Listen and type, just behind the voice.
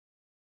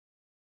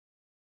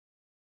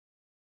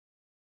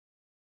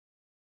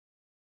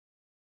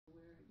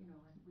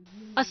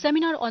A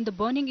seminar on the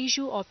burning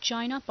issue of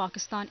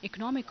China-Pakistan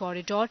economic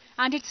corridor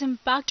and its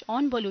impact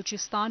on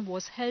Balochistan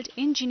was held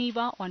in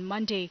Geneva on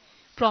Monday.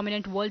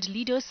 Prominent world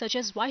leaders such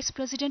as Vice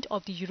President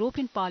of the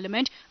European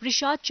Parliament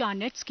Ryszard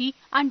Czarnecki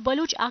and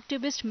Baloch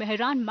activist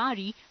Mehran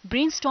Marri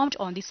brainstormed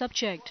on the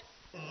subject.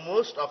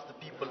 Most of the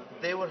people,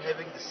 they were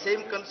having the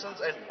same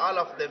concerns, and all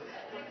of them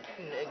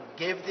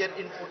gave their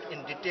input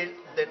in detail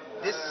that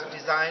this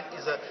design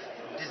is a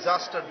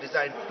disaster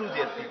design to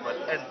their people,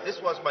 and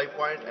this was my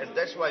point, and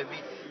that's why we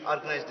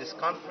organized this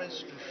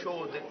conference to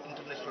show the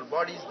international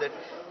bodies that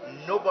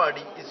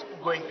nobody is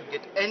going to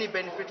get any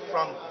benefit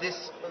from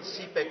this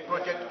CPEC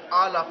project.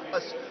 All of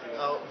us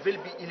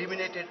will be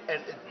eliminated,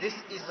 and this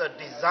is a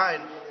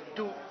design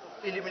to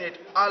eliminate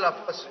all of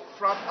us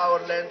from our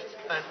land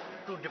and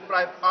to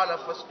deprive all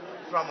of us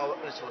from our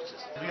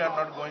resources. We are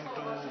not going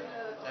to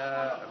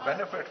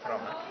benefit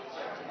from it,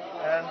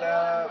 and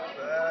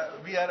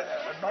we are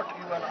not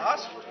even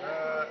asked,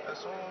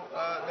 so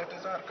that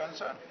is our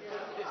concern.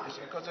 It's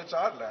because it's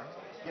our land.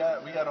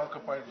 We are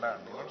occupied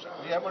land.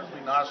 We haven't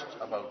been asked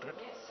about it.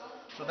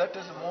 So that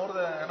is more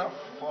than enough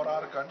for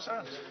our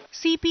concerns.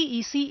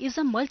 CPEC is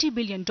a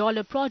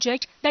multi-billion-dollar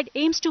project that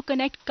aims to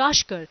connect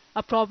Kashgar,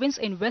 a province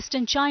in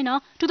western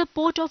China, to the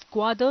port of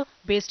Gwadar,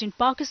 based in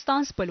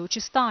Pakistan's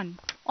Balochistan.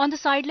 On the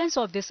sidelines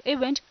of this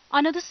event,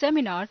 another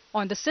seminar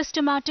on the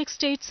systematic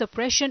state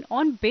suppression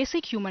on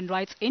basic human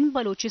rights in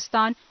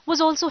Balochistan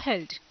was also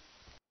held.